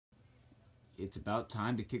it's about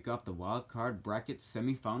time to kick off the wild card bracket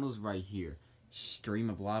semifinals right here. Stream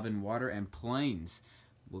of Lava and Water and Plains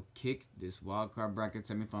will kick this wild card bracket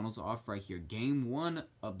semifinals off right here. Game 1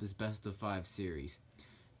 of this best of 5 series.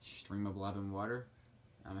 Stream of Lava and Water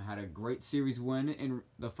had a great series win in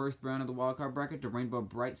the first round of the wild card bracket. The Rainbow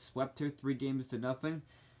Bright swept her 3-0.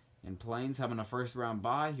 And Plains having a first round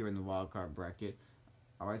bye here in the wild card bracket.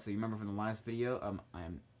 Alright, so you remember from the last video, I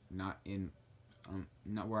am not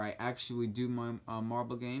where I actually do my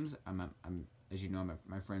marble games. I'm as you know, I'm at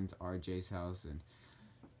my friend RJ's house. And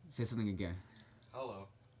say something again. Hello.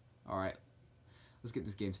 Alright, let's get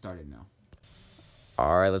this game started now.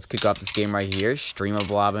 Alright, let's kick off this game right here. Stream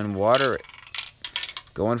of Lava and Water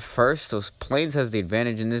going first. So Plains has the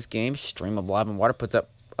advantage in this game. Stream of Lava and Water puts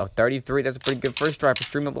up a 33. That's a pretty good first try for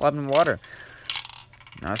Stream of Lava and Water.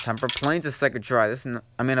 Now it's time for Plains' a second try.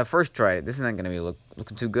 A first try. This is not going to be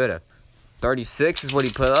looking too good. A 36 is what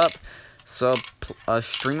he put up. So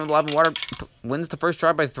Stream of Lava and Water wins the first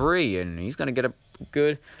try by 3, and he's going to get a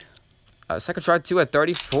good second try too at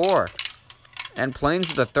 34. And Plains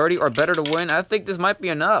with a 30 or better to win. I think this might be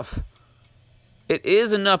enough. It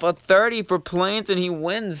is enough. A 30 for Plains, and he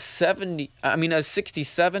wins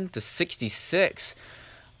 67 to 66.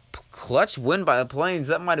 Clutch win by the Plains.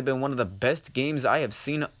 That might have been one of the best games I have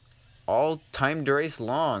seen all timed race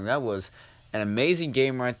long. That was an amazing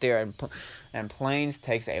game right there. And Plains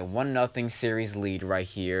takes a 1-0 series lead right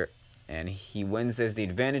here. And he wins as the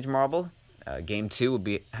advantage marble. Game 2 will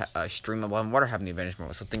be Stream of Lava and Water having the advantage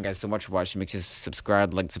marble. So thank you guys so much for watching. Make sure to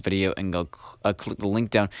subscribe, like this video, and go click the link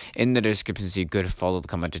down in the description so you could follow the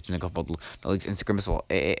comment section and go follow the links Instagram as well.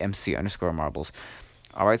 AAMC_marbles.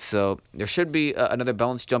 Alright, so there should be another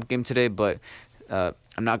balance jump game today, but I'm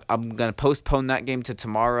gonna postpone that game to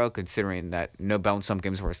tomorrow, considering that no balance jump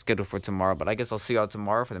games were scheduled for tomorrow. But I guess I'll see y'all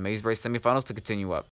tomorrow for the Maze Race semifinals to continue up.